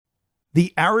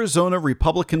The Arizona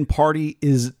Republican Party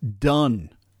is done,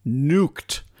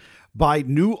 nuked, by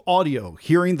new audio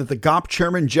hearing that the GOP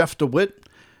Chairman Jeff DeWit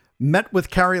met with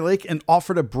Kari Lake and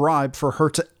offered a bribe for her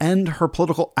to end her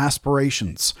political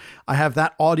aspirations. I have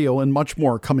that audio and much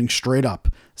more coming straight up.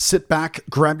 Sit back,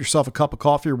 grab yourself a cup of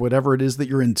coffee or whatever it is that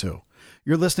you're into.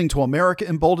 You're listening to America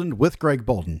Emboldened with Greg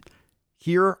Boulden,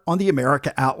 here on the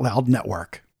America Out Loud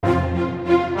Network. America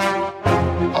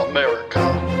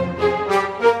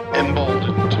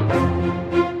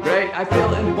Emboldened. Greg, I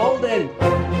feel emboldened.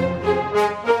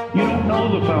 You don't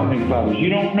know the founding fathers. You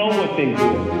don't know what they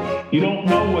did. You don't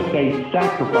know what they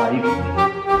sacrificed.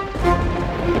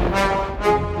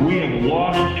 We have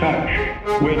lost touch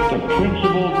with the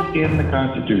principles in the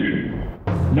Constitution.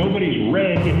 Nobody's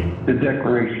read the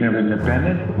Declaration of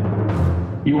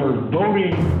Independence. You are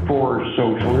voting for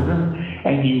socialism,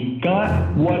 and you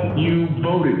got what you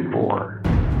voted for.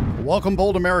 Welcome,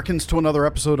 bold Americans, to another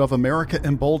episode of America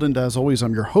Emboldened. As always,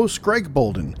 I'm your host, Greg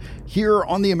Boulden, here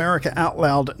on the America Out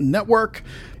Loud Network.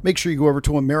 Make sure you go over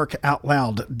to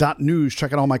americaoutloud.news.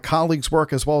 Check out all my colleagues'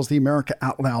 work, as well as the America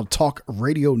Out Loud Talk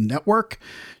Radio Network.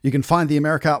 You can find the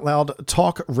America Out Loud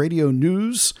Talk Radio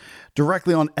News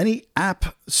directly on any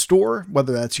app store,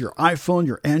 whether that's your iPhone,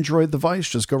 your Android device.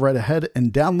 Just go right ahead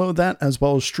and download that, as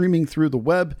well as streaming through the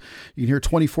web. You can hear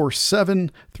 24/7,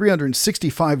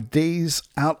 365 days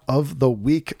out of the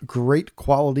week. Great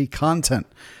quality content.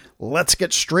 Let's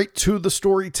get straight to the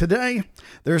story today.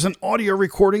 There's an audio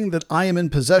recording that I am in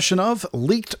possession of,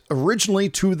 leaked originally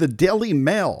to the Daily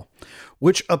Mail,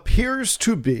 which appears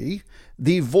to be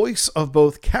the voice of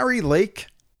both Kari Lake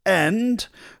and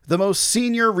the most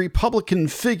senior Republican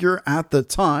figure at the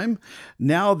time,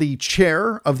 now the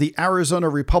chair of the Arizona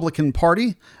Republican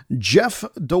Party, Jeff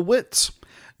DeWit.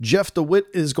 Jeff DeWit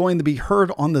is going to be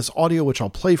heard on this audio, which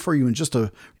I'll play for you in just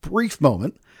a brief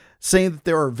moment, saying that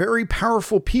there are very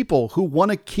powerful people who want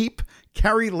to keep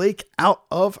Kari Lake out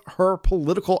of her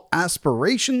political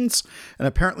aspirations. And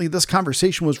apparently this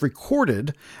conversation was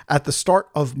recorded at the start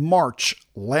of March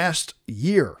last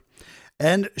year.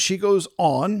 And she goes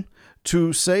on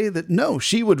to say that no,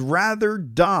 she would rather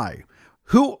die.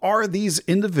 Who are these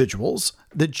individuals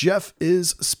that Jeff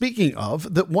is speaking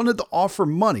of that wanted to offer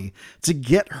money to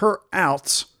get her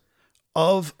out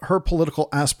of her political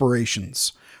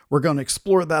aspirations? We're going to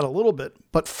explore that a little bit.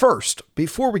 But first,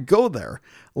 before we go there,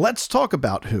 let's talk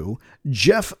about who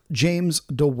Jeff James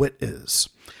DeWit is.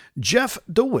 Jeff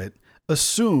DeWit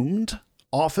assumed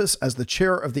office as the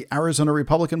chair of the Arizona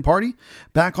Republican Party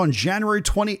back on January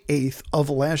 28th of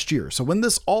last year. So when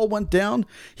this all went down,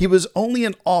 he was only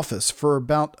in office for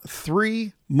about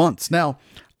 3 months. Now,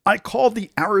 I called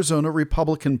the Arizona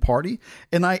Republican Party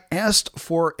and I asked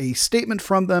for a statement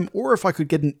from them or if I could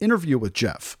get an interview with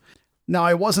Jeff. Now,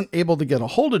 I wasn't able to get a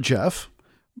hold of Jeff,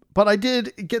 but I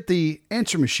did get the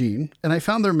answer machine and I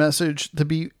found their message to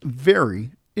be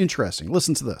very interesting.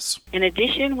 Listen to this. In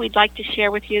addition, we'd like to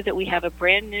share with you that we have a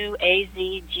brand new AZ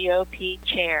GOP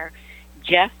chair,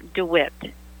 Jeff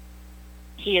DeWit.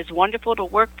 He is wonderful to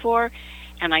work for,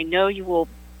 and I know you will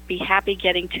be happy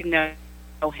getting to know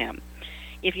him.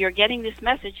 If you're getting this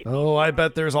message... Oh, I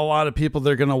bet there's a lot of people that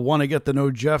are going to want to get to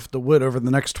know Jeff DeWit over the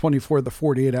next 24 to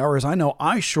 48 hours. I know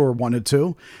I sure wanted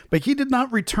to, but he did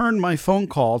not return my phone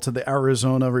call to the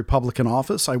Arizona Republican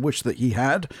office. I wish that he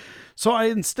had. So I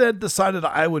instead decided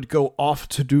I would go off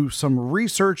to do some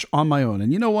research on my own.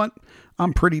 And you know what?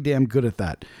 I'm pretty damn good at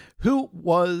that. Who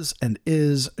was and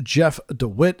is Jeff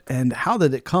DeWit, and how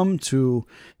did it come to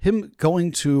him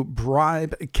going to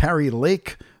bribe Kari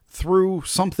Lake through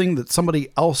something that somebody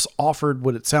else offered,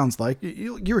 what it sounds like?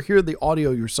 You hear the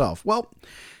audio yourself. Well,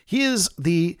 he is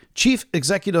the chief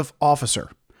executive officer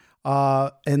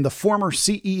and the former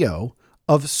CEO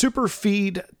of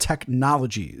Superfeed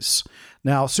Technologies.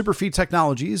 Now, Superfeed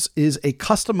Technologies is a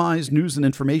customized news and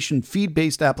information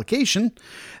feed-based application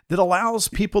that allows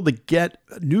people to get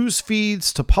news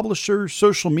feeds to publishers,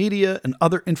 social media, and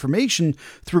other information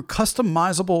through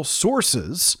customizable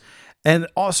sources, and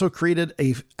also created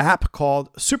an app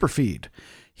called Superfeed.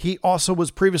 He also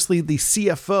was previously the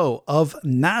CFO of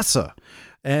NASA.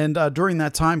 And during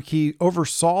that time, he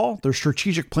oversaw their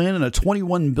strategic plan and a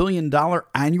 $21 billion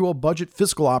annual budget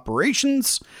fiscal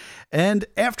operations. And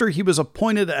after he was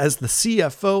appointed as the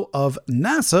CFO of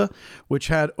NASA, which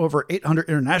had over 800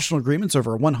 international agreements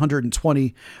over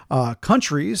 120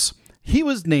 countries, he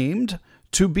was named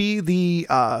to be the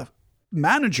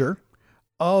manager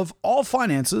of all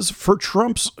finances for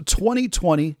Trump's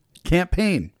 2020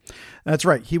 campaign. That's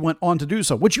right. He went on to do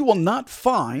so, which you will not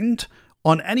find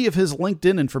on any of his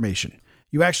LinkedIn information.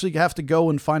 You actually have to go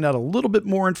and find out a little bit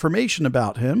more information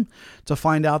about him to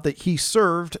find out that he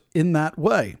served in that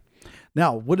way.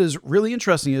 Now, what is really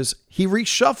interesting is he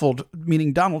reshuffled,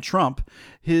 meaning Donald Trump,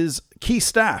 his key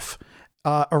staff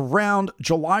around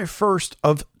July 1st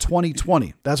of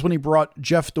 2020. That's when he brought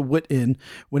Jeff DeWit in,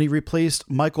 when he replaced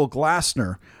Michael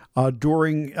Glassner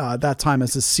during that time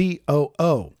as the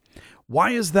COO.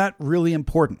 Why is that really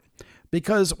important?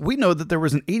 Because we know that there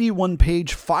was an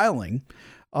 81-page filing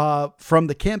from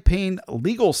the Campaign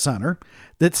Legal Center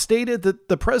that stated that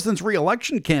the president's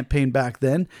reelection campaign back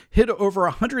then hid over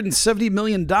 $170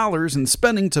 million in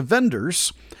spending to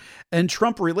vendors and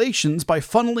Trump relations by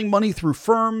funneling money through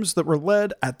firms that were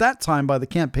led at that time by the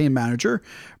campaign manager,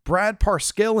 Brad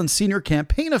Parscale, and senior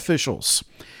campaign officials.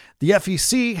 The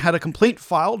FEC had a complaint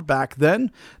filed back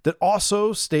then that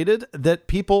also stated that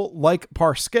people like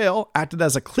Parscale acted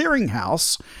as a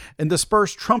clearinghouse and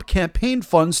dispersed Trump campaign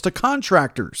funds to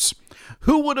contractors.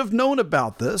 Who would have known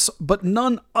about this but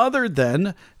none other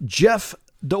than Jeff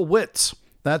DeWit?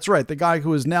 That's right, the guy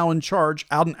who is now in charge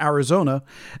out in Arizona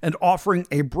and offering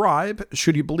a bribe,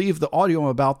 should you believe the audio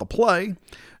about the play,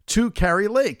 to Kari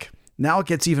Lake. Now it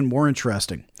gets even more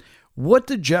interesting. What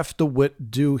did Jeff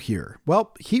DeWit do here?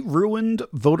 Well, he ruined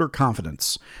voter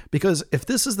confidence, because if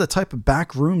this is the type of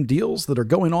backroom deals that are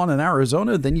going on in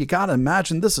Arizona, then you got to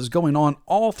imagine this is going on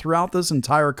all throughout this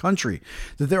entire country,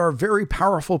 that there are very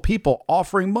powerful people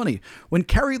offering money. When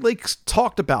Kari Lake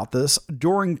talked about this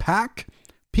during PAC,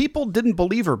 people didn't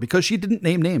believe her because she didn't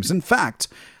name names. In fact,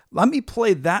 let me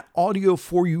play that audio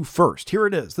for you first. Here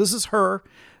it is. This is her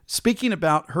speaking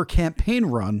about her campaign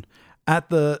run at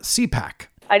the CPAC.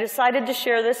 I decided to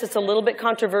share this. It's a little bit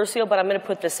controversial, but I'm going to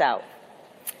put this out.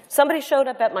 Somebody showed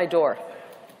up at my door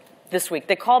this week.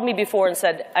 They called me before and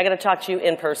said, I got to talk to you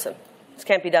in person. This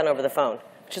can't be done over the phone,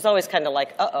 which is always kind of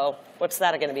like, uh-oh, what's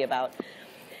that going to be about?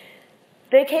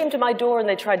 They came to my door and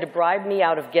they tried to bribe me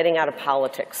out of getting out of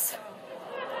politics.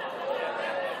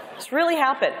 This really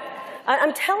happened.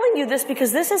 I'm telling you this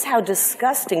because this is how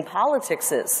disgusting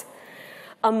politics is.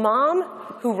 A mom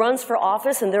who runs for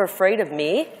office and they're afraid of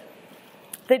me.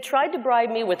 They tried to bribe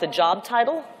me with a job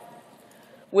title,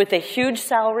 with a huge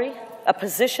salary, a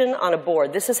position on a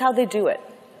board. This is how they do it.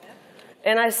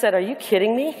 And I said, are you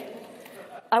kidding me?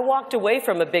 I walked away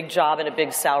from a big job and a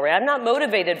big salary. I'm not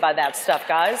motivated by that stuff,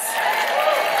 guys.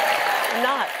 I'm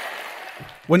not.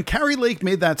 When Kari Lake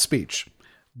made that speech,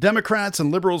 Democrats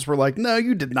and liberals were like, no,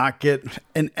 you did not get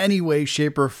in any way,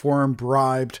 shape, or form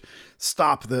bribed.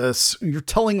 Stop this. You're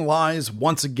telling lies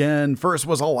once again. First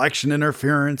was election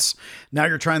interference. Now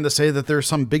you're trying to say that there's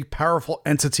some big, powerful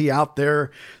entity out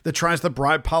there that tries to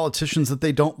bribe politicians that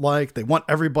they don't like. They want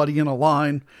everybody in a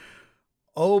line.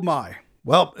 Oh my.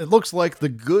 Well, it looks like the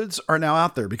goods are now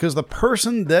out there because the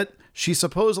person that she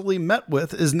supposedly met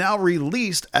with is now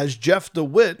released as Jeff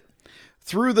DeWit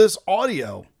through this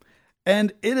audio.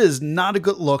 And it is not a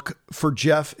good look for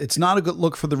Jeff. It's not a good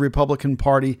look for the Republican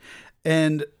Party.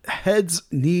 And heads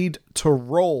need to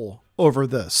roll over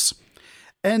this.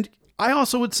 And I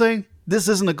also would say this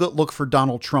isn't a good look for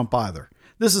Donald Trump either.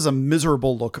 This is a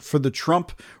miserable look for the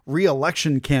Trump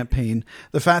reelection campaign.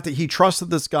 The fact that he trusted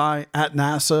this guy at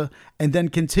NASA and then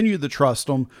continued to trust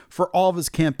him for all of his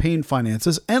campaign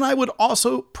finances. And I would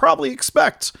also probably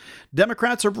expect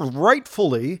Democrats are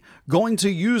rightfully going to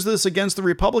use this against the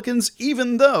Republicans,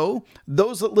 even though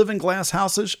those that live in glass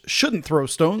houses shouldn't throw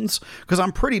stones, because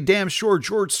I'm pretty damn sure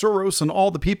George Soros and all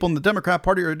the people in the Democrat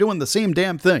Party are doing the same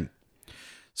damn thing.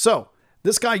 So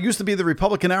this guy used to be the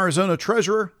Republican Arizona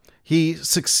treasurer. He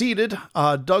succeeded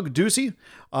Doug Ducey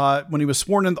when he was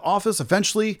sworn into office.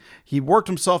 Eventually, he worked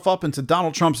himself up into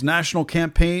Donald Trump's national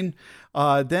campaign.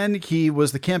 Then he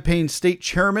was the campaign state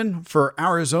chairman for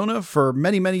Arizona for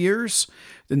many, many years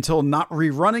until not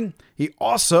rerunning. He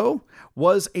also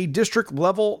was a district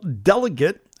level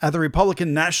delegate at the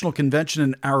Republican National Convention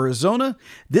in Arizona.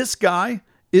 This guy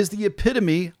is the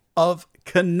epitome of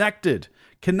connected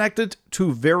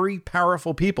to very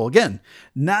powerful people. Again,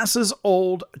 NASA's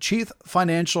old chief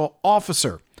financial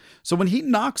officer. So when he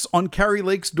knocks on Kari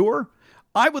Lake's door,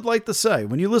 I would like to say,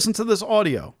 when you listen to this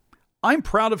audio, I'm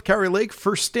proud of Kari Lake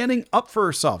for standing up for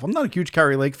herself. I'm not a huge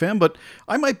Kari Lake fan, but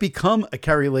I might become a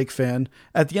Kari Lake fan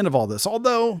at the end of all this.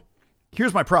 Although,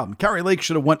 here's my problem. Kari Lake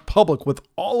should have went public with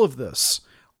all of this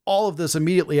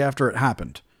immediately after it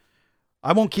happened.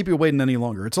 I won't keep you waiting any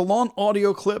longer. It's a long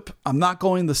audio clip. I'm not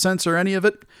going to censor any of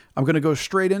it. I'm going to go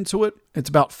straight into it. It's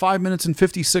about 5 minutes and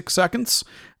 56 seconds,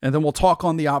 and then we'll talk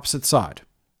on the opposite side.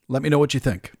 Let me know what you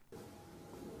think.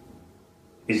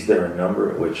 Is there a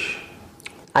number at which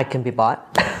I can be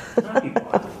bought? not be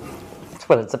bought? That's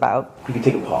what it's about. You can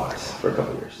take a pause for a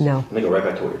couple of years. No. And then go right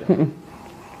back to what you're doing.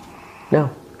 No.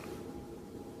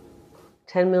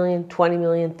 10 million, 20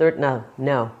 million, 30, no.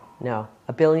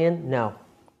 $1 billion, no.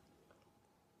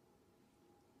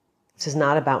 This is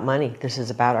not about money. This is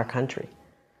about our country.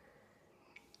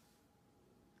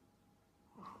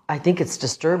 I think it's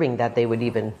disturbing that they would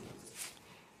even,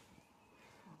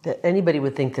 that anybody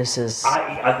would think this is...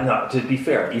 No, to be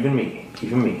fair, even me,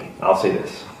 I'll say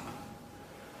this.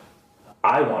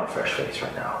 I want a fresh face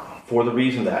right now for the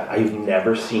reason that I've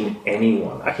never seen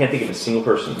anyone, I can't think of a single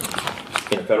person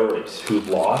in a federal race who's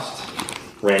lost,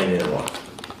 ran in and won.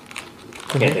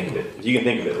 I can't think of it. If you can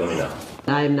think of it, let me know.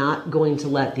 I am not going to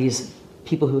let these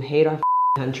people who hate our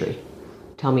country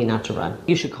tell me not to run.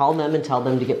 You should call them and tell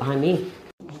them to get behind me.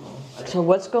 So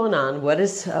what's going on? What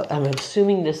is? I'm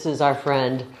assuming this is our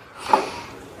friend.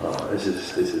 This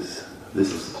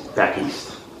is back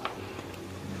east.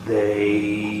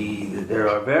 There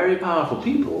are very powerful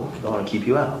people who want to keep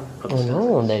you out. Oh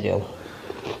no, they do.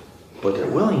 But they're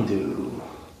willing to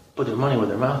put their money where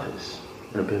their mouth is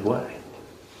in a big way.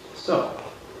 So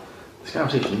this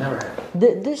conversation never happened.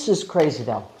 This is crazy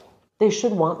though. They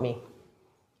should want me.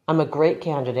 I'm a great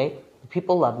candidate.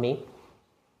 People love me.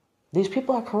 These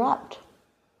people are corrupt.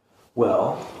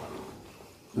 Well,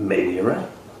 maybe you're right.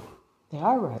 They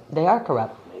are right. They are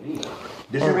corrupt. Maybe.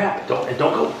 This never happened.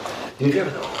 Don't go. Do me a favor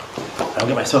though. I don't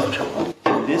get myself in trouble.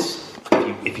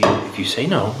 If you say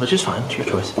no, which is fine, it's your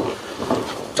choice.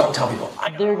 Don't tell people.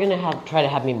 They're gonna try to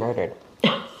have me murdered.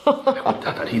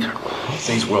 Not either.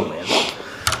 Today's world, man.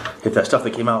 If that stuff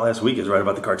that came out last week is right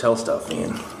about the cartel stuff,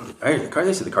 man.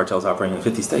 They said the cartel's operating in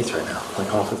 50 states right now,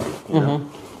 like all 50. You know?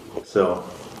 So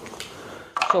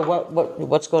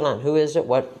what's going on? Who is it?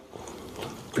 What?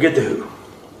 Forget the who.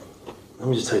 Let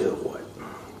me just tell you the what.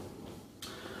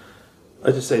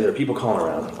 Let's just say there are people calling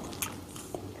around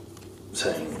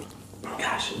saying,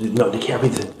 gosh, no, they can't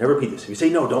repeat this. Never repeat this. If you say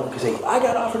no, don't. If you say, I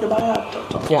got offered to buy out.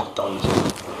 Don't use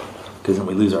it. Because then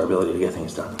we lose our ability to get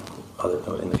things done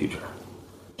in the future.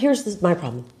 Here's my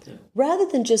problem. Rather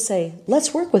than just say,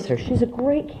 let's work with her. She's a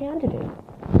great candidate.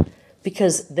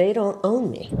 Because they don't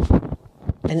own me.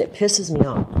 And it pisses me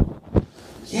off.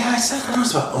 Yeah, I don't know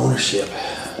it's about ownership.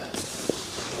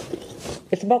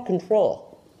 It's about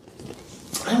control.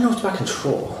 I don't know it's about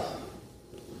control.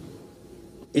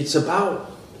 It's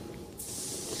about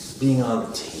being on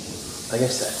the team. I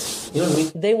guess that's, you know what I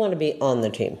mean? They want to be on the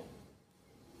team.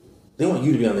 They want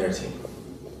you to be on their team.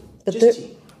 But just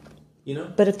team. You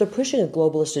know? But if they're pushing a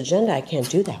globalist agenda, I can't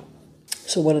do that.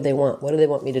 So what do they want? What do they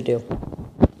want me to do?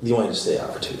 They want you to stay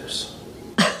out for 2 years.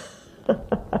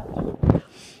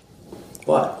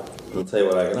 But, I'll tell you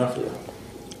what I can offer you.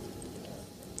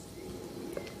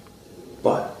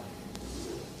 But,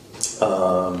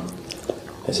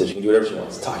 I said you can do whatever you want.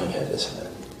 It's talking head, this and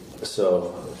that.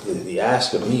 So, the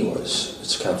ask of me was,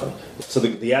 it's kind of funny. So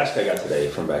the ask I got today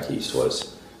from back east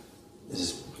was, it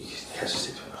has to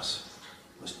stay between us.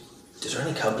 Is there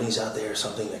any companies out there or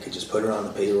something that could just put her on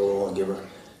the payroll and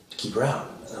keep her out?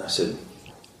 And I said,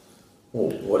 well,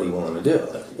 what do you want them to do?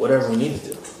 Like, whatever we need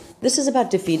to do. This is about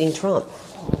defeating Trump.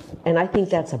 And I think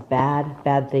that's a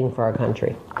bad thing for our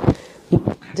country.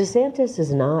 DeSantis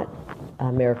is not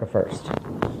America first.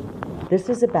 This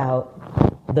is about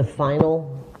the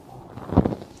final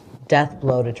death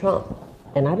blow to Trump.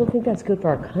 And I don't think that's good for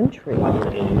our country.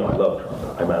 And you know I love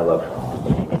Trump. I love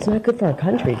Trump. It's not good for our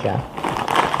country, Jeff.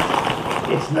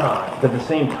 It's not. But at the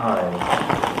same time,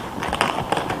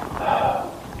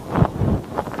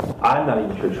 I'm not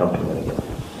even sure Trump can win again.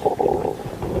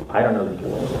 I don't know that he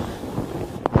can win again.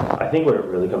 I think what it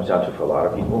really comes down to for a lot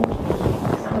of people,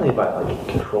 it's not really about like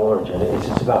control or agenda. It's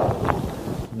just about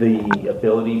the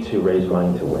ability to raise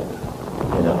money to win.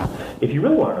 You know, if you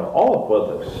really want to know, all of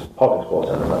politics boils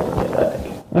down to money. I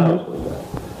think. I always believe that.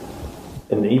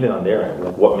 And even on their end,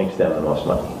 like what makes them the most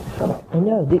money? I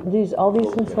know all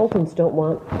these consultants don't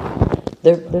want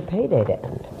their payday to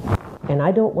end, and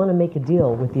I don't want to make a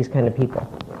deal with these kind of people.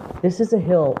 This is a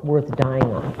hill worth dying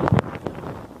on.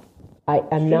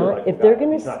 I'm not. If they're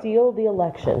going to steal the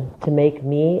election to make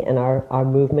me and our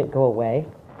movement go away,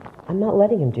 I'm not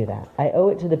letting them do that. I owe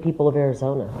it to the people of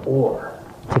Arizona, Or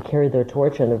to carry their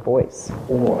torch and their voice.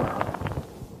 Or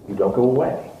you don't go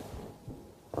away,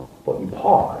 but you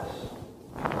pause.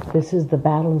 This is the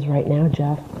battles right now,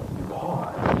 Jeff. You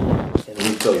pause and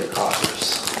refill your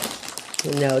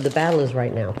coffers. No, the battle is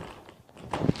right now.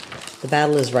 The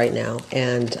battle is right now,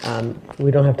 and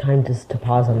we don't have time to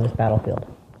pause on this battlefield.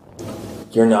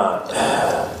 You're not.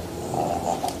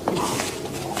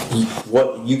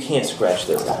 You can't scratch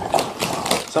their back.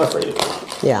 It's not afraid of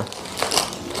you. Yeah.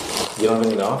 You don't have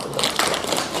anything to offer them.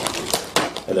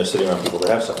 And they're sitting around people that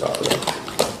have stuff to offer them.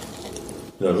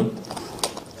 You know what I mean?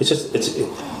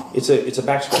 It's a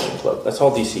back scratching club. That's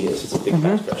all DC is. It's a big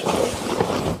back scratching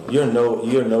club. You're in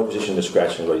no position to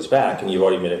scratch anybody's back, and you've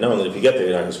already made it known that if you get there,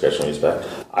 you're not going to scratch anybody's back.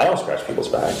 I don't scratch people's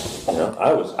back.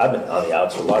 I've been on the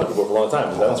outs with a lot of people for a long time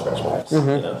because I don't scratch backs.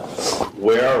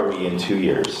 Where are we in 2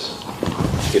 years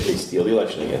if they steal the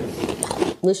election again?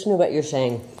 Listen to what you're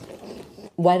saying.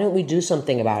 Why don't we do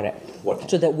something about it? What?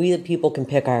 So that we the people can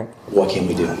pick our... What can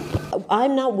we do?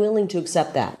 I'm not willing to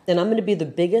accept that. And I'm going to be the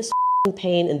biggest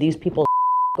pain in these people's...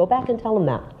 Go back and tell them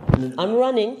that. I'm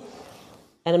running,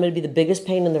 and I'm going to be the biggest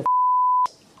pain in their...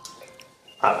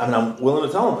 I'm willing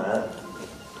to tell them that.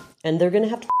 And they're going to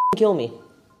have to kill me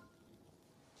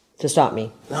to stop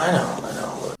me. I know.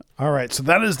 All right, so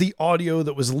that is the audio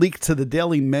that was leaked to the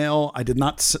Daily Mail. I did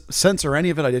not censor any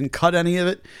of it. I didn't cut any of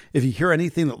it. If you hear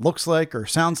anything that looks like or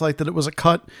sounds like that it was a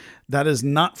cut, that is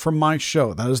not from my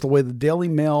show. That is the way the Daily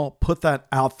Mail put that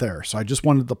out there. So I just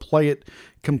wanted to play it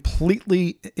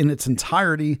completely in its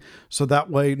entirety, so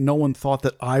that way no one thought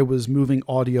that I was moving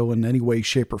audio in any way,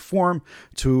 shape, or form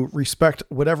to respect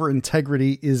whatever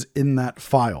integrity is in that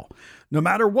file. No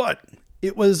matter what,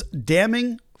 it was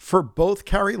damning for both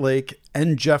Kari Lake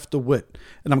and Jeff DeWit.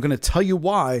 And I'm going to tell you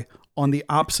why on the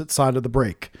opposite side of the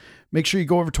break. Make sure you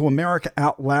go over to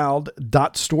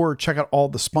AmericaOutloud.store. Check out all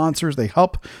the sponsors. They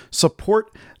help support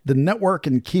the network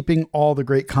and keeping all the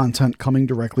great content coming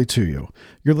directly to you.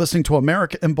 You're listening to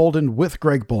America Emboldened with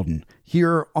Greg Boulden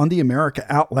here on the America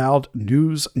Out Loud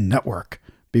News Network.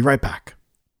 Be right back.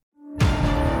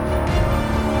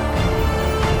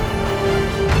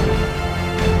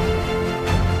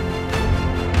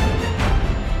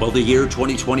 Well, the year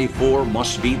 2024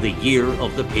 must be the year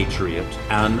of the Patriot,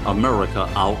 and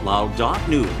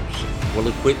AmericaOutloud.news will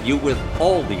equip you with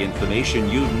all the information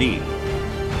you need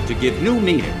to give new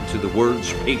meaning to the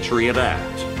words Patriot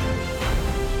Act.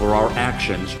 For our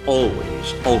actions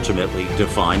always ultimately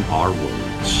define our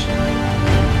words.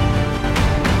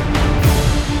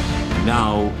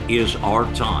 Now is our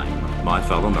time, my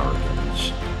fellow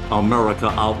Americans. America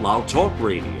Out Loud Talk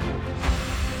Radio.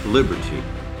 Liberty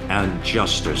and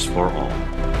justice for all.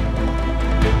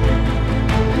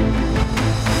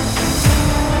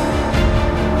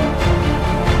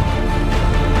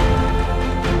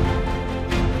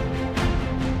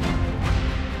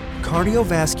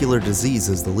 Cardiovascular disease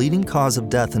is the leading cause of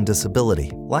death and disability.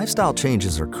 Lifestyle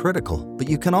changes are critical, but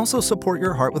you can also support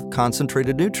your heart with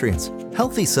concentrated nutrients.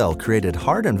 Healthy Cell created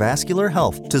Heart and Vascular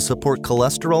Health to support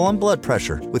cholesterol and blood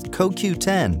pressure with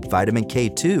CoQ10, vitamin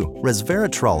K2,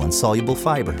 resveratrol, and soluble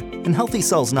fiber. And Healthy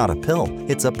Cell's not a pill,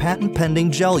 it's a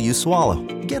patent-pending gel you swallow.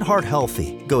 Get heart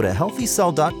healthy. Go to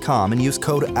healthycell.com and use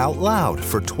code OUTLOUD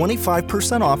for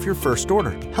 25% off your first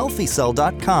order.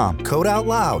 Healthycell.com, code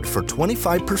OUTLOUD for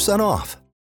 25% off.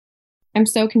 I'm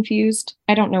so confused.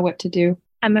 I don't know what to do.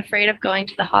 I'm afraid of going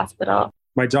to the hospital.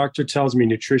 My doctor tells me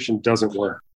nutrition doesn't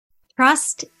work.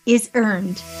 Trust is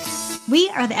earned. We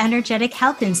are the Energetic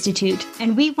Health Institute,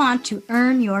 and we want to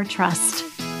earn your trust.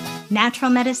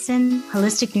 Natural medicine,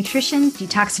 holistic nutrition,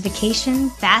 detoxification,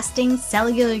 fasting,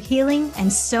 cellular healing,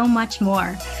 and so much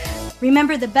more.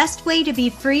 Remember, the best way to be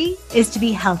free is to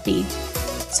be healthy.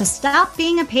 So stop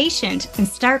being a patient and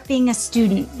start being a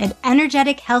student at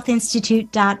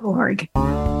energetichealthinstitute.org.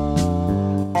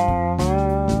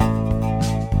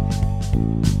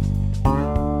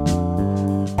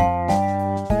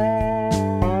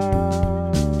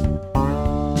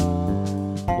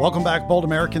 Welcome back, Bold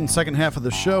Americans. Second half of the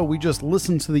show. We just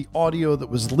listened to the audio that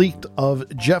was leaked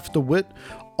of Jeff DeWit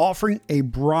offering a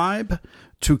bribe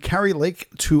to Kari Lake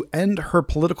to end her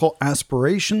political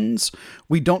aspirations.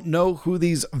 We don't know who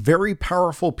these very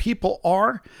powerful people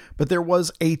are, but there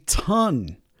was a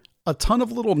ton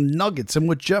of little nuggets in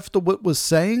what Jeff DeWit was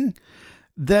saying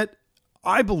that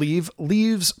I believe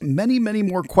leaves many, many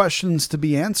more questions to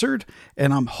be answered.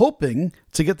 And I'm hoping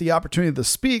to get the opportunity to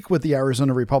speak with the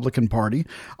Arizona Republican Party.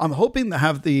 I'm hoping to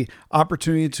have the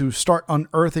opportunity to start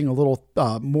unearthing a little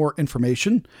more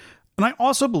information. And I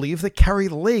also believe that Kari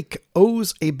Lake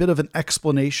owes a bit of an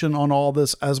explanation on all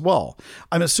this as well.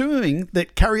 I'm assuming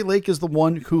that Kari Lake is the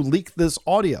one who leaked this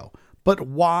audio, but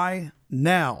why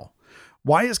now?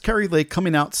 Why is Kari Lake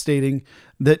coming out stating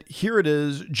that here it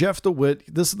is, Jeff DeWit,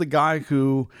 this is the guy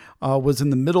who was in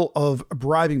the middle of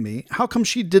bribing me? How come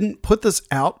she didn't put this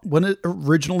out when it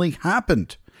originally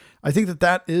happened? I think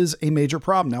that is a major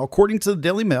problem. Now, according to the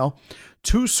Daily Mail,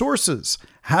 2 sources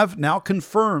have now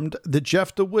confirmed that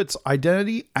Jeff DeWit's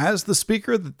identity as the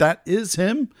speaker, that is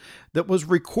him, that was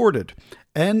recorded.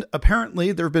 And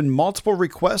apparently there have been multiple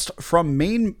requests from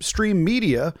mainstream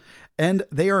media, and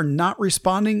they are not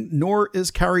responding, nor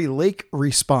is Kari Lake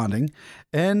responding.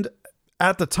 And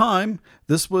At the time,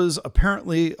 this was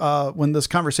apparently when this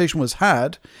conversation was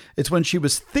had, it's when she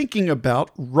was thinking about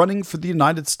running for the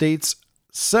United States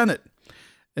Senate.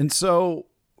 And so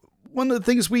one of the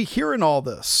things we hear in all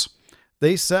this,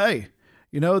 they say,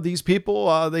 these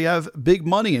people, they have big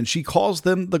money, and she calls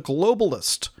them the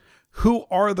globalist. Who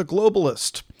are the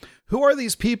globalists? Who are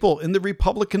these people in the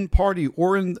Republican Party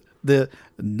or in the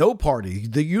no party,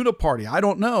 the uniparty, I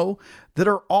don't know, that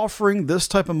are offering this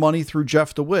type of money through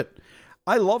Jeff DeWit?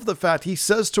 I love the fact he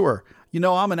says to her,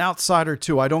 I'm an outsider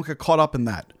too. I don't get caught up in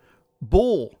that.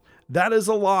 Bull. That is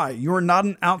a lie. You are not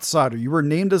an outsider. You were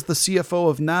named as the CFO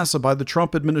of NASA by the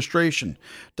Trump administration.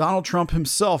 Donald Trump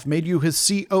himself made you his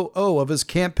COO of his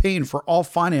campaign for all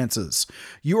finances.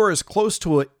 You are as close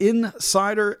to an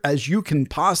insider as you can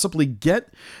possibly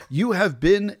get. You have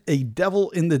been a devil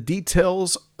in the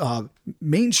details,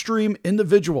 mainstream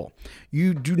individual.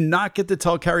 You do not get to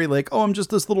tell Kari Lake, oh, I'm just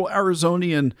this little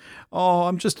Arizonian. Oh,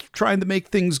 I'm just trying to make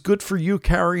things good for you,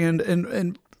 Kari,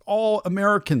 and all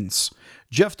Americans.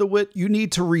 Jeff DeWit, you need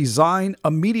to resign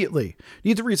immediately.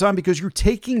 You need to resign because you're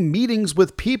taking meetings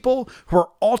with people who are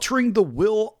altering the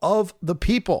will of the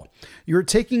people. You're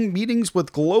taking meetings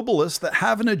with globalists that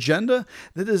have an agenda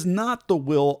that is not the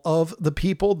will of the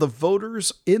people, the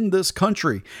voters in this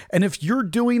country. And if you're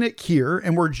doing it here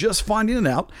and we're just finding it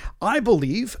out, I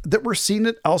believe that we're seeing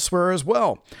it elsewhere as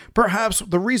well. Perhaps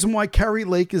the reason why Kari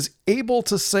Lake is able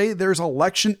to say there's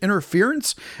election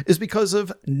interference is because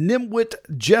of nimwit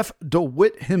Jeff DeWit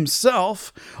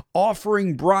himself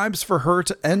offering bribes for her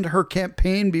to end her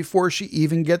campaign before she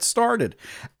even gets started.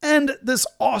 And this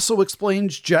also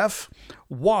explains, Jeff,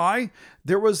 why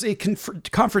there was a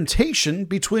confrontation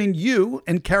between you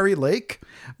and Kari Lake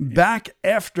back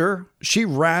after she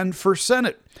ran for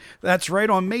Senate. That's right,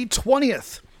 on May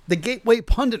 20th, the Gateway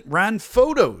Pundit ran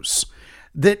photos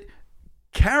that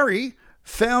Kari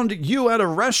found you at a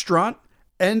restaurant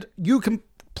and you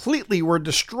completely were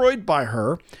destroyed by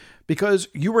her because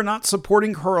you were not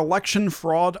supporting her election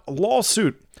fraud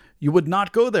lawsuit. You would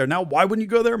not go there. Now, why wouldn't you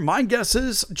go there? My guess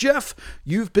is, Jeff,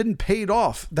 you've been paid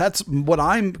off. That's what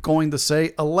I'm going to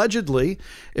say. Allegedly,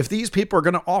 if these people are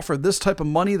going to offer this type of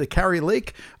money to Kari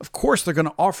Lake, of course they're going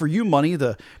to offer you money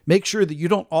to make sure that you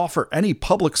don't offer any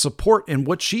public support in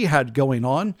what she had going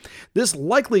on. This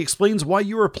likely explains why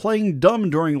you were playing dumb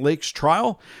during Lake's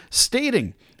trial,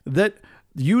 stating that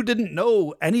you didn't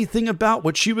know anything about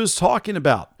what she was talking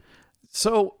about.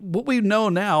 So what we know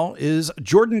now is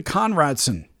Jordan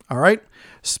Conradson, all right,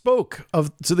 spoke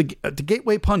to the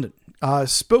Gateway Pundit,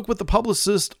 spoke with the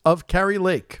publicist of Kari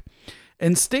Lake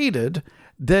and stated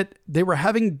that they were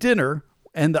having dinner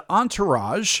and the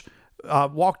entourage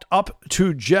walked up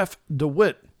to Jeff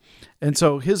DeWit. And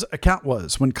so his account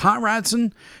was, when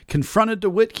Conradson confronted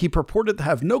DeWit, he purported to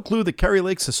have no clue that Kari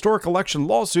Lake's historic election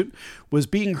lawsuit was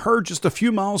being heard just a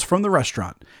few miles from the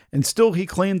restaurant. And still he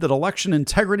claimed that election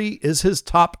integrity is his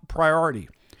top priority.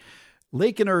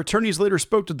 Lake and her attorneys later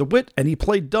spoke to DeWit, and he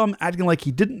played dumb, acting like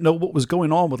he didn't know what was going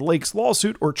on with Lake's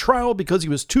lawsuit or trial because he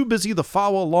was too busy to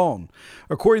follow along.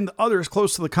 According to others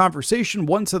close to the conversation,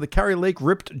 one said that Kari Lake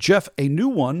ripped Jeff a new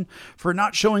one for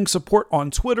not showing support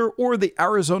on Twitter or the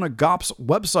Arizona GOP's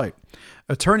website.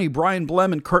 Attorney Brian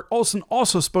Blem and Kurt Olson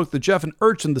also spoke to Jeff and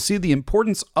urged him to see the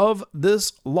importance of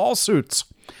this lawsuits.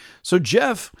 So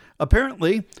Jeff,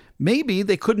 apparently, maybe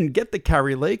they couldn't get to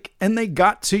Kari Lake and they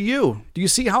got to you. Do you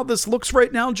see how this looks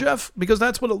right now, Jeff? Because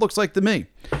that's what it looks like to me.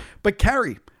 But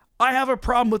Kari, I have a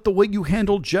problem with the way you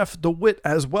handled Jeff DeWit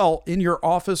as well in your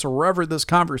office or wherever this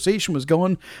conversation was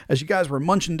going as you guys were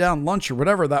munching down lunch or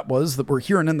whatever that was that we're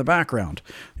hearing in the background.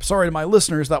 I'm sorry to my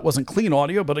listeners, that wasn't clean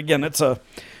audio, but again, it's a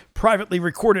privately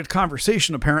recorded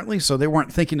conversation apparently, so they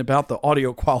weren't thinking about the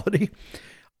audio quality.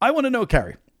 I want to know,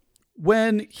 Kari,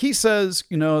 when he says,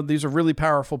 these are really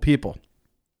powerful people,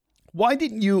 why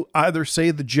didn't you either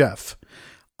say to Jeff,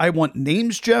 I want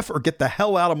names, Jeff, or get the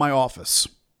hell out of my office?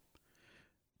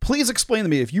 Please explain to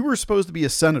me, if you were supposed to be a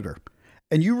senator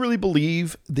and you really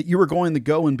believe that you were going to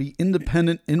go and be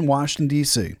independent in Washington,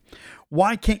 D.C.,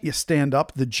 why can't you stand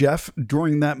up to Jeff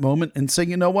during that moment and say,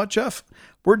 you know what, Jeff,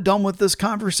 we're done with this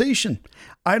conversation.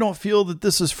 I don't feel that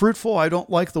this is fruitful. I don't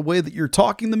like the way that you're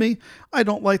talking to me. I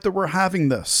don't like that we're having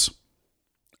this.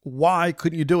 Why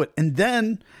couldn't you do it? And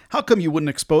then how come you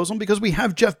wouldn't expose him? Because we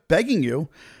have Jeff begging you.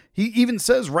 He even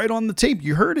says right on the tape,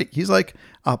 you heard it. He's like,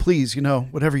 please,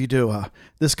 whatever you do,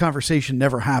 this conversation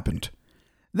never happened.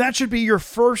 That should be your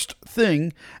first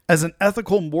thing as an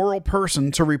ethical, moral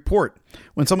person to report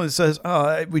when someone says,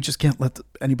 we just can't let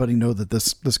anybody know that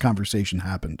this conversation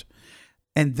happened.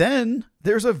 And then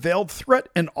there's a veiled threat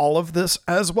in all of this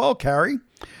as well, Kari.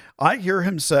 I hear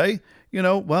him say,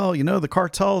 the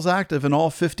cartel's active in all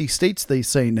 50 states, they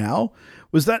say now.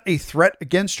 Was that a threat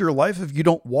against your life if you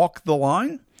don't walk the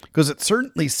line? Because it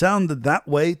certainly sounded that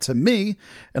way to me.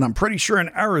 And I'm pretty sure in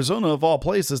Arizona, of all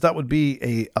places, that would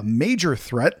be a major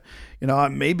threat.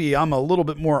 Maybe I'm a little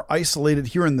bit more isolated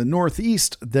here in the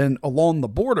Northeast than along the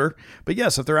border. But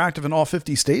yes, if they're active in all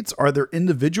 50 states, are there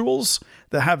individuals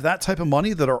that have that type of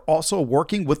money that are also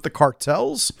working with the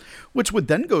cartels? Which would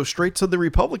then go straight to the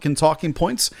Republican talking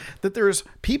points that there's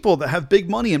people that have big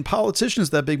money and politicians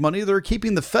that have big money that are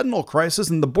keeping the fentanyl crisis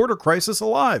and the border crisis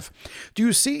alive. Do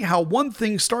you see how one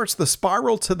thing starts the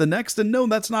spiral to the next? And no,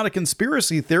 that's not a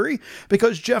conspiracy theory,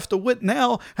 because Jeff DeWit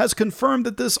now has confirmed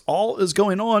that this all is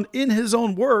going on in his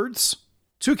own words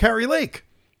to Kari Lake.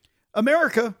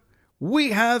 America,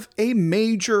 we have a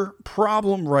major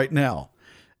problem right now.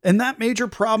 And that major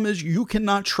problem is you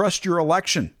cannot trust your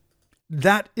election.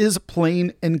 That is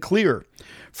plain and clear.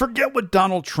 Forget what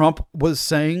Donald Trump was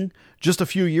saying just a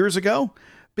few years ago,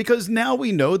 because now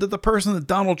we know that the person that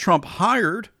Donald Trump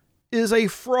hired is a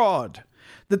fraud.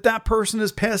 That person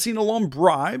is passing along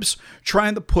bribes,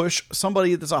 trying to push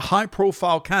somebody that's a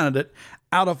high-profile candidate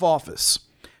out of office.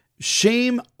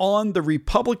 Shame on the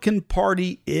Republican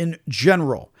Party in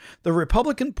general. The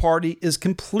Republican Party is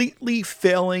completely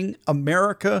failing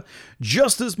America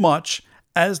just as much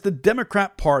as the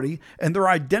Democrat Party, and their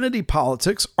identity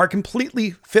politics are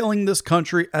completely failing this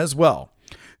country as well.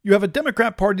 You have a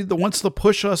Democrat Party that wants to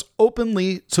push us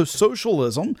openly to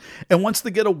socialism and wants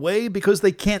to get away because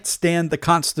they can't stand the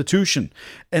Constitution.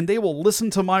 And they will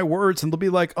listen to my words and they'll be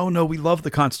like, oh no, we love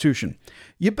the Constitution.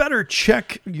 You better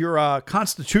check your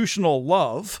constitutional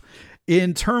love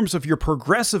in terms of your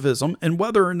progressivism and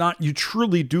whether or not you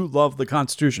truly do love the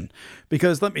Constitution.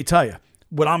 Because let me tell you,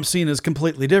 what I'm seeing is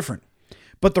completely different.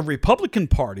 But the Republican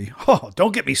Party,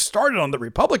 don't get me started on the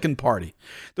Republican Party.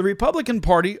 The Republican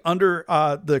Party under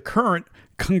the current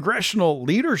congressional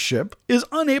leadership is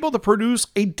unable to produce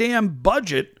a damn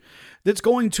budget that's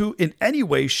going to, in any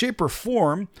way, shape, or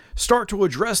form, start to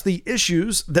address the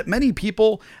issues that many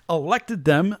people elected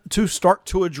them to start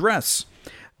to address.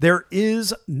 There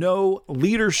is no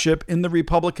leadership in the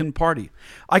Republican Party.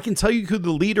 I can tell you who the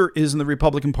leader is in the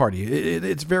Republican Party.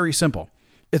 It's very simple.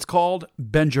 It's called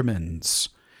Benjamins.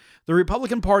 The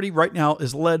Republican Party right now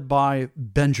is led by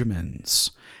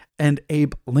Benjamins and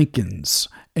Abe Lincolns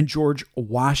and George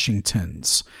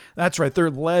Washingtons. That's right. They're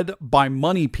led by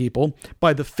money people,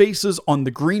 by the faces on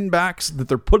the greenbacks that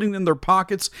they're putting in their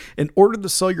pockets in order to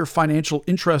sell your financial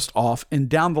interest off and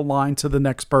down the line to the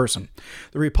next person.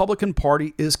 The Republican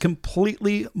Party is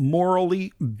completely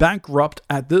morally bankrupt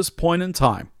at this point in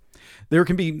time. There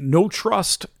can be no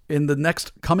trust in the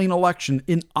next coming election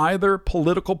in either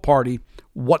political party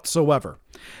whatsoever.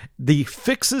 The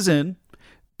fix is in.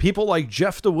 People like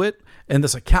Jeff DeWit and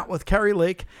this account with Kari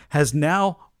Lake has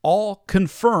now all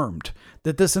confirmed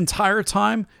that this entire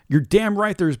time, you're damn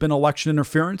right there's been election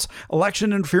interference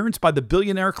by the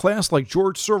billionaire class like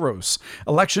George Soros,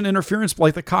 election interference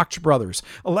like the Koch brothers,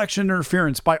 election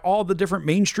interference by all the different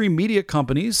mainstream media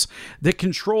companies that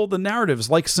control the narratives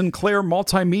like Sinclair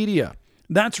Multimedia.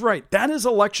 That's right. That is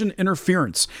election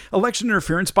interference. Election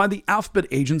interference by the alphabet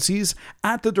agencies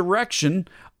at the direction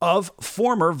of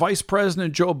former Vice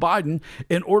President Joe Biden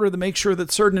in order to make sure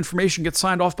that certain information gets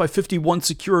signed off by 51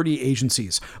 security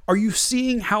agencies. Are you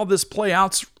seeing how this play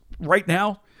out right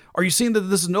now? Are you seeing that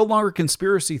this is no longer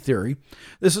conspiracy theory?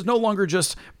 This is no longer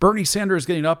just Bernie Sanders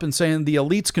getting up and saying the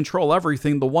elites control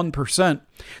everything, the 1%.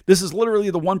 This is literally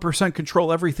the 1%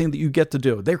 control everything that you get to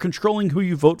do. They're controlling who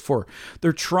you vote for.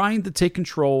 They're trying to take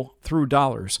control through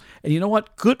dollars. And you know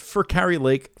what? Good for Kari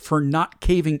Lake for not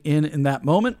caving in that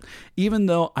moment, even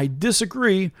though I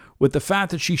disagree with the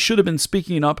fact that she should have been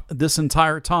speaking up this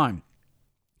entire time.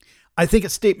 I think a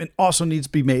statement also needs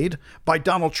to be made by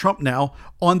Donald Trump now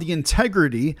on the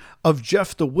integrity of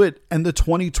Jeff DeWit and the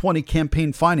 2020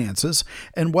 campaign finances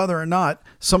and whether or not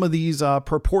some of these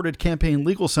purported campaign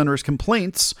legal centers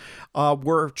complaints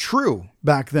were true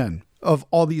back then of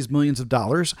all these millions of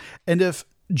dollars. And if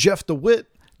Jeff DeWit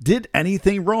did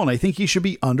anything wrong, I think he should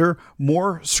be under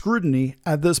more scrutiny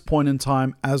at this point in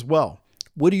time as well.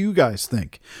 What do you guys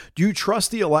think? Do you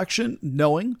trust the election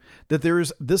knowing that there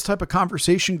is this type of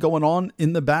conversation going on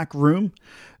in the back room?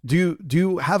 Do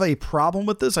you have a problem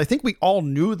with this? I think we all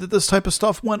knew that this type of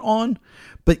stuff went on,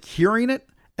 but hearing it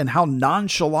and how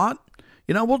nonchalant,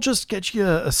 we'll just get you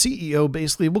a CEO,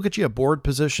 basically. We'll get you a board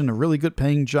position, a really good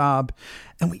paying job.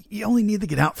 And you only need to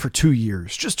get out for 2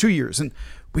 years, just 2 years. And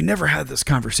we never had this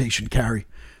conversation, Kari.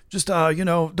 Just,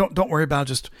 don't worry about it.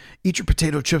 Just eat your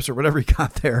potato chips or whatever you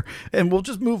got there. And we'll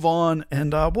just move on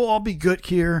and we'll all be good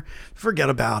here. Forget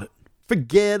about it.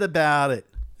 Forget about it.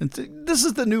 This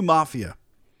is the new mafia.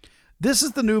 This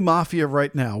is the new mafia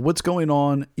right now. What's going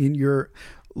on in your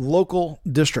local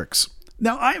districts?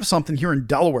 Now, I have something here in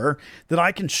Delaware that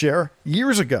I can share.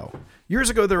 Years ago,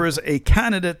 there was a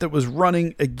candidate that was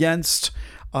running against,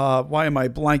 why am I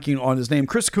blanking on his name?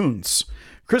 Chris Coons.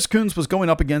 Chris Coons was going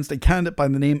up against a candidate by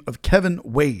the name of Kevin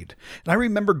Wade. And I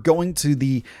remember going to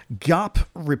the GOP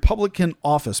Republican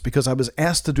office because I was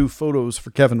asked to do photos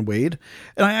for Kevin Wade.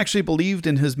 And I actually believed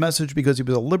in his message because he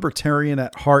was a libertarian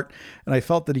at heart. And I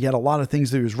felt that he had a lot of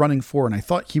things that he was running for. And I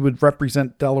thought he would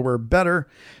represent Delaware better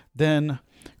than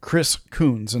Chris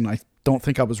Coons. And I don't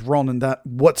think I was wrong in that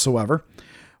whatsoever.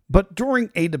 But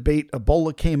during a debate,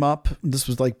 Ebola came up. This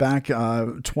was like back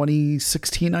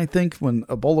 2016, I think, when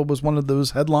Ebola was one of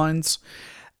those headlines.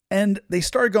 And they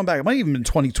started going back. It might have even been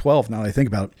 2012 now that I think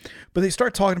about it. But they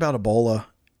start talking about Ebola.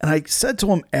 And I said to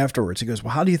him afterwards, he goes,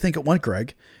 well, how do you think it went,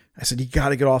 Greg? I said, you got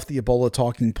to get off the Ebola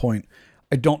talking point.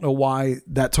 I don't know why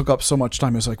that took up so much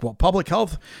time. I was like, well, public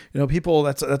health, people,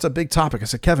 that's a big topic. I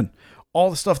said, Kevin, all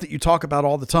the stuff that you talk about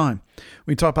all the time.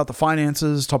 We talk about the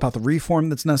finances, talk about the reform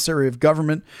that's necessary of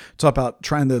government, talk about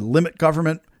trying to limit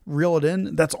government, reel it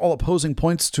in. That's all opposing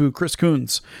points to Chris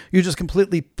Coons. You just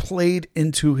completely played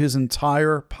into his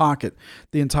entire pocket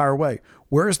the entire way.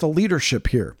 Where is the leadership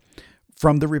here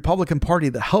from the Republican Party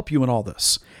to help you in all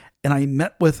this? And I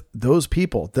met with those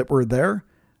people that were there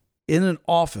in an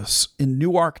office in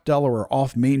Newark, Delaware,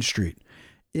 off Main Street.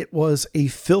 It was a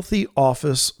filthy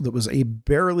office that was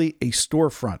barely a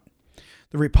storefront.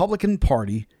 The Republican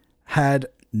Party had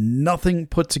nothing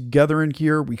put together in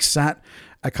here. We sat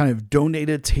at kind of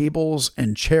donated tables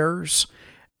and chairs,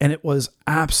 and it was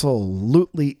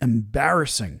absolutely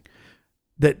embarrassing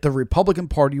that the Republican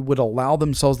Party would allow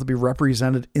themselves to be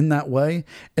represented in that way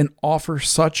and offer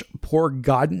such poor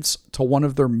guidance to one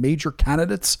of their major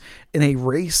candidates in a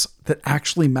race that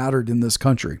actually mattered in this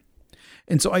country.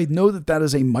 And so I know that that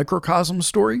is a microcosm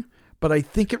story, but I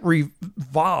think it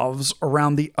revolves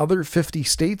around the other 50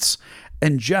 states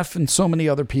and Jeff and so many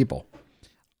other people.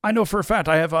 I know for a fact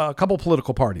I have a couple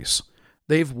political parties.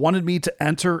 They've wanted me to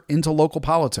enter into local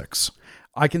politics.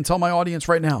 I can tell my audience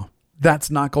right now, that's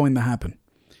not going to happen.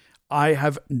 I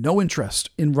have no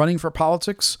interest in running for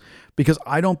politics because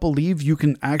I don't believe you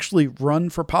can actually run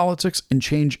for politics and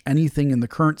change anything in the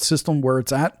current system where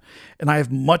it's at. And I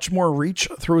have much more reach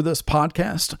through this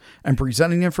podcast and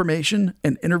presenting information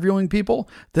and interviewing people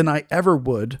than I ever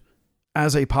would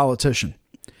as a politician.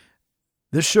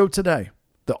 This show today,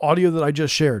 the audio that I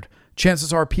just shared,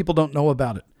 chances are people don't know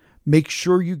about it. Make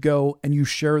sure you go and you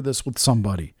share this with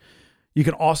somebody. You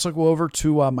can also go over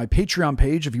to my Patreon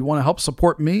page. If you want to help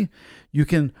support me, you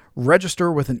can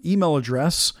register with an email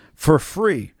address for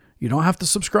free. You don't have to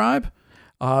subscribe.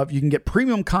 You can get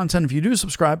premium content if you do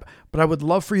subscribe, but I would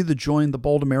love for you to join the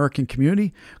Bold American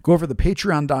community. Go over to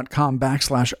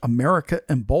patreon.com/America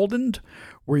Emboldened,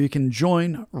 where you can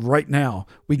join right now.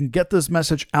 We can get this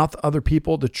message out to other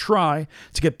people to try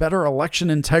to get better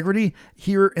election integrity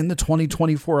here in the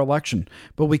 2024 election.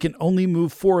 But we can only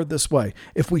move forward this way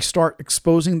if we start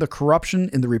exposing the corruption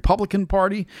in the Republican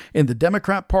Party, in the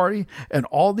Democrat Party, and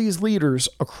all these leaders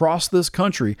across this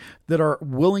country that are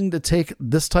willing to take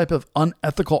this type of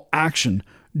unethical action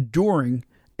during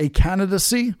a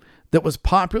candidacy that was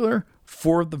popular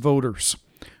for the voters.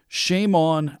 Shame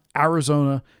on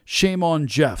Arizona. Shame on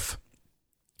Jeff.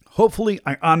 Hopefully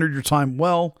I honored your time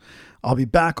well. I'll be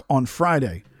back on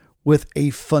Friday with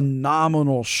a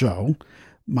phenomenal show.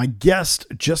 My guest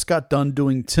just got done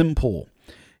doing Tim Pool.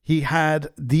 He had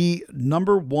the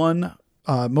 #1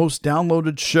 most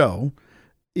downloaded show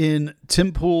in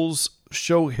Tim Pool's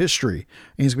show history.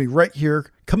 And he's going to be right here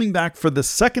coming back for the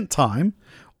second time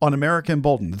on America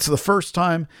Emboldened. It's the first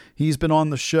time he's been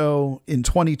on the show in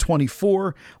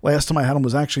 2024. Last time I had him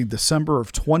was actually December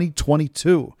of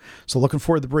 2022. So looking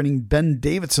forward to bringing Ben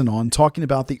Davidson on, talking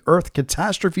about the Earth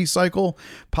catastrophe cycle,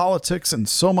 politics, and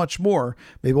so much more.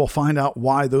 Maybe we'll find out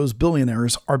why those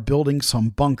billionaires are building some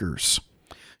bunkers.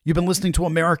 You've been listening to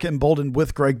America Emboldened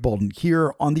with Greg Boulden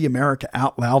here on the America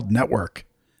Out Loud Network.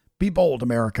 Be bold,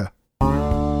 America.